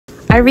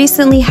I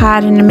recently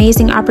had an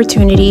amazing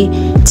opportunity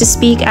to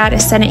speak at a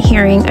Senate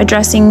hearing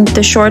addressing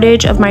the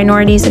shortage of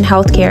minorities in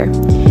healthcare.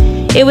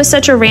 It was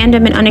such a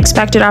random and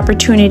unexpected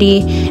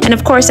opportunity, and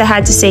of course I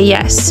had to say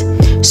yes.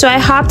 So I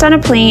hopped on a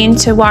plane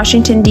to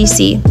Washington,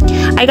 D.C.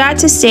 I got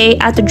to stay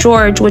at the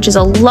George, which is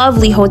a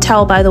lovely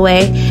hotel, by the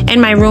way,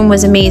 and my room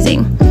was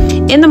amazing.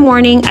 In the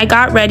morning, I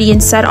got ready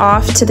and set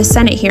off to the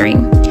Senate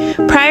hearing.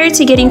 Prior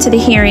to getting to the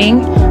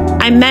hearing,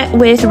 I met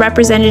with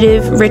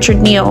Representative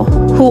Richard Neal,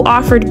 who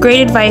offered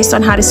great advice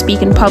on how to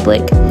speak in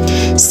public.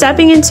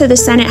 Stepping into the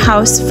Senate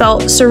House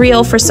felt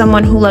surreal for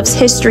someone who loves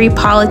history,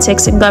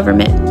 politics, and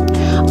government.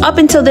 Up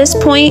until this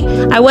point,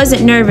 I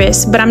wasn't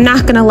nervous, but I'm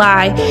not gonna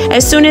lie.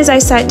 As soon as I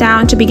sat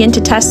down to begin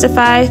to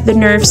testify, the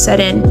nerves set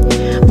in.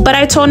 But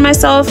I told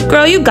myself,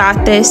 girl, you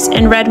got this,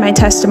 and read my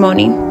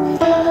testimony.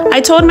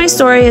 I told my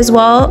story as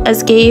well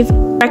as gave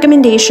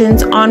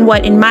recommendations on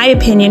what, in my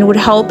opinion, would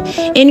help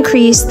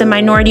increase the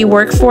minority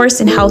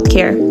workforce in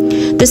healthcare.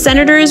 The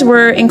senators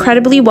were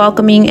incredibly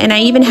welcoming, and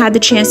I even had the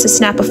chance to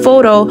snap a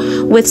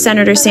photo with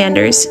Senator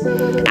Sanders.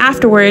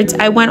 Afterwards,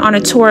 I went on a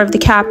tour of the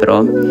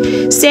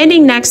Capitol.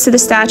 Standing next to the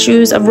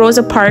statues of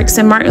Rosa Parks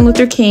and Martin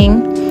Luther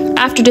King,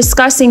 after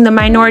discussing the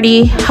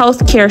minority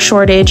healthcare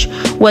shortage,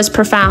 was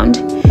profound.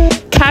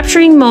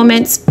 Capturing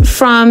moments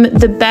from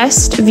the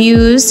best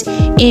views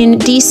in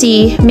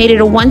DC made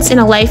it a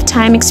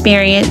once-in-a-lifetime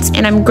experience,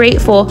 and I'm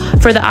grateful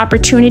for the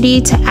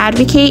opportunity to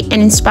advocate and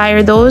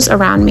inspire those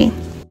around me.